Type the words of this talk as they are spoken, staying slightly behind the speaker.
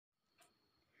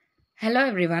Hello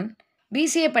everyone.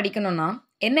 PCA படிக்கணும்னா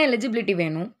என்ன eligibility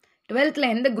வேணும், 12th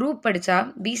எந்த குரூப் படித்தா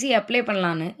பிசிஏ அப்ளை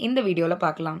பண்ணலான்னு இந்த வீடியோவில்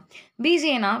பார்க்கலாம்.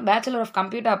 பிசிஏனா bachelor of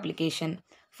computer application.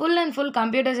 Full and full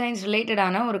computer science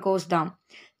ரிலேட்டடான ஒரு கோர்ஸ் தான்.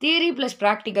 தியரி ப்ளஸ்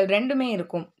ப்ராக்டிக்கல் ரெண்டுமே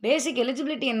இருக்கும். பேசிக்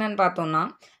எலிஜிபிலிட்டி என்னன்னு பார்த்தோம்னா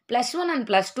 +1 அண்ட்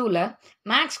 +2ல்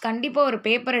மேக்ஸ் கண்டிப்பாக ஒரு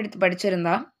பேப்பர் எடுத்து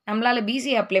படிச்சிருந்தா நம்மளால்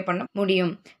பிசிஏ அப்ளை பண்ண முடியும்.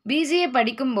 பிசிஏ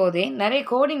படிக்கும் போதே நிறைய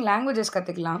கோடிங் லாங்குவேஜஸ்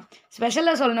கற்றுக்கலாம்.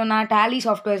 ஸ்பெஷலாக சொல்லணும்னா டேலி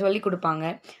சாஃப்ட்வேர் சொல்லி கொடுப்பாங்க.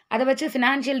 அதை வச்சு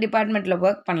ஃபினான்ஷியல் டிபார்ட்மெண்ட்டில்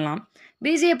ஒர்க் பண்ணலாம்.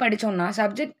 பிசிஏ படித்தோம்னா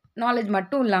சப்ஜெக்ட் நாலேஜ்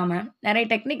மட்டும் இல்லாமல் நிறைய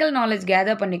டெக்னிக்கல் நாலேஜ்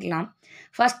கேதர் பண்ணிக்கலாம்.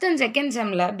 First and second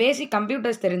செம்மில் basic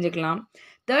computers தெரிஞ்சுக்கலாம்.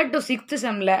 3rd to 6th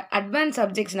செம்மில் advance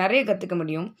subjects நிறைய கற்றுக்க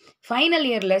முடியும். ஃபைனல்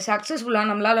இயரில் சக்ஸஸ்ஃபுல்லாக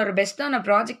நம்மளால் ஒரு பெஸ்ட்டான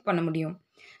ப்ராஜெக்ட் பண்ண முடியும்.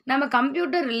 நம்ம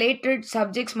கம்ப்யூட்டர் ரிலேட்டட்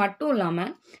சப்ஜெக்ட்ஸ் மட்டும்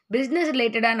இல்லாமல் பிஸ்னஸ்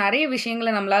ரிலேட்டடாக நிறைய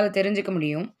விஷயங்களை நம்மளால் தெரிஞ்சுக்க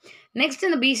முடியும். நெக்ஸ்ட்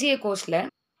இந்த பிசிஏ கோர்ஸில்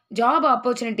ஜாப்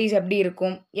ஆப்பர்ச்சுனிட்டிஸ் எப்படி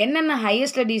இருக்கும், என்னென்ன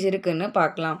ஹையர் ஸ்டடீஸ் இருக்குதுன்னு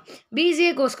பார்க்கலாம்.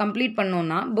 பிசிஏ கோர்ஸ் கம்ப்ளீட்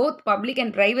பண்ணோன்னா போத் பப்ளிக்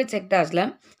அண்ட் ப்ரைவேட் செக்டார்ஸில்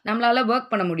நம்மளால்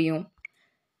ஒர்க் பண்ண முடியும்.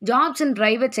 ஜாப்ஸ் இன்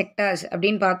ப்ரைவேட் செக்டார்ஸ்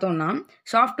அப்படின்னு பார்த்தோன்னா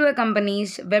software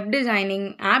companies, web designing,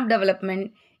 app development,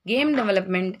 game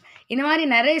development, இந்த மாதிரி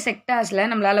நிறைய செக்டார்ஸில்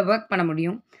நம்மளால் ஒர்க் பண்ண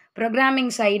முடியும்.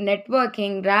 Programming side,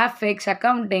 networking, graphics,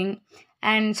 accounting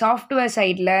and software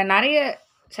சைடில் நிறைய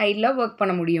சைடில் ஒர்க்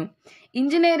பண்ண முடியும்.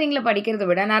 இன்ஜினியரிங்கில் படிக்கிறத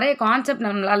விட நிறைய கான்செப்ட்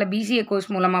நம்மளால் பிசிஏ கோர்ஸ்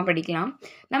மூலமாக படிக்கலாம்.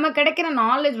 நம்ம கிடைக்கிற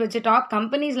நாலேஜ் வச்சு டாப்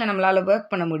கம்பெனிஸில் நம்மளால் ஒர்க்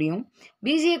பண்ண முடியும்.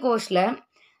 பிசிஏ கோர்ஸில்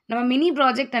நம்ம mini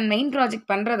project and main project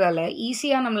பண்ணுறதால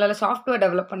ஈஸியாக நம்மளால் சாஃப்ட்வேர்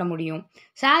டெவலப் பண்ண முடியும்.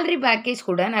 சேலரி பேக்கேஜ்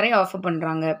கூட நிறைய ஆஃபர்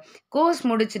பண்ணுறாங்க. கோர்ஸ்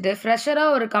முடிச்சுட்டு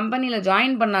ஃப்ரெஷராக ஒரு கம்பெனியில்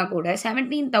ஜாயின் பண்ணால் கூட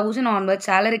 17,000 ஆன்வர்ட்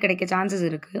சேலரி கிடைக்க சான்சஸ்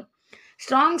இருக்குது.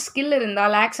 ஸ்ட்ராங் ஸ்கில்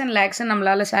இருந்தால் லேக்ஸ் அண்ட் லேக்ஸ்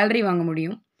நம்மளால் சேலரி வாங்க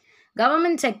முடியும்.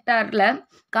 கவர்மெண்ட் செக்டாரில்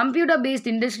கம்ப்யூட்டர் பேஸ்ட்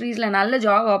இண்டஸ்ட்ரீஸில் நல்ல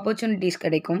ஜாப் ஆப்பர்ச்சுனிட்டிஸ்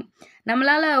கிடைக்கும்.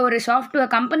 நம்மளால் ஒரு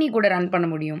சாஃப்ட்வேர் கம்பெனி கூட ரன் பண்ண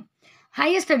முடியும்.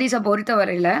 ஹையர் ஸ்டடீஸை பொறுத்த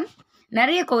வரையில்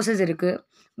நிறைய கோர்சஸ் இருக்குது.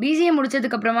 பிசிஏ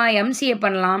முடித்ததுக்கப்புறமா எம்சிஏ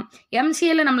பண்ணலாம்.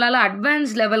 எம்சிஏல நம்மளால்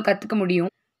அட்வான்ஸ் லெவல் கற்றுக்க முடியும்.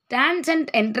 டான்சென்ட்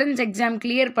என்ட்ரன்ஸ் எக்ஸாம்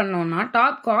கிளியர் பண்ணோன்னா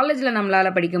டாப் காலேஜில் நம்மளால்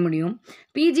படிக்க முடியும்.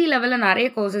 பிஜி லெவலில் நிறைய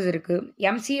கோர்சஸ் இருக்குது.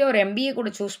 எம்சிஏ ஒரு எம்பிஏ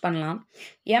கூட சூஸ் பண்ணலாம்.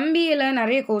 எம்பிஏல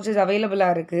நிறைய கோர்சஸ்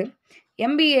அவைலபிளாக இருக்குது.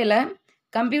 எம்பிஏல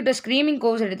கம்ப்யூட்டர் ஸ்க்ரீனிங்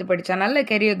கோர்ஸ் எடுத்து படித்தா நல்ல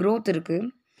கெரியர் க்ரோத் இருக்குது.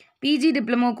 PG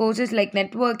diploma courses like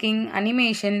networking,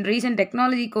 animation, recent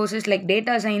technology courses like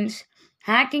data science,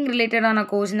 hacking ரிலேட்டடான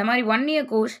கோர்ஸ், இந்த மாதிரி 1 year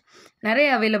கோர்ஸ் நிறைய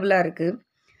அவைலபிளாக இருக்குது.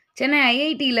 சென்னை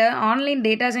ஐஐடியில் ஆன்லைன்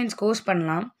டேட்டா சயின்ஸ் கோர்ஸ்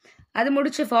பண்ணலாம். அது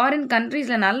முடித்து ஃபாரின்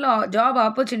கண்ட்ரீஸில் நல்ல ஜாப்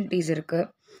ஆப்பர்ச்சுனிட்டிஸ் இருக்குது.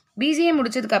 பிசிஏ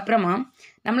முடித்ததுக்கப்புறமா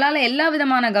நம்மளால் எல்லா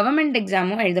விதமான கவர்மெண்ட்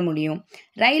எக்ஸாமும் எழுத முடியும்.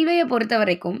 ரயில்வேயை பொறுத்த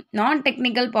வரைக்கும் நான்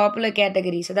டெக்னிக்கல் பாப்புலர்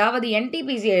கேட்டகரிஸ், அதாவது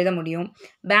என்டிபிசி எழுத முடியும்.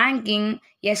 Banking,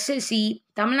 SSC,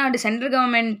 Tamil Nadu central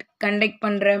government conduct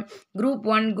பண்ணுற group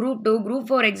 1, group 2, group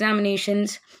 4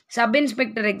 examinations, sub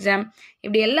inspector exam,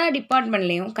 இப்படி எல்லா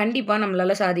டிபார்ட்மெண்ட்லேயும் கண்டிப்பாக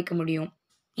நம்மளால் சாதிக்க முடியும்.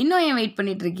 இன்னும் ஏன் வெயிட்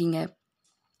பண்ணிகிட்ருக்கீங்க?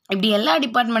 இப்படி எல்லா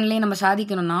டிபார்ட்மெண்ட்லேயும் நம்ம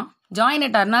சாதிக்கணும்னா join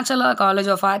at Arunachala College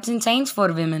of Arts and Science for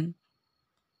Women.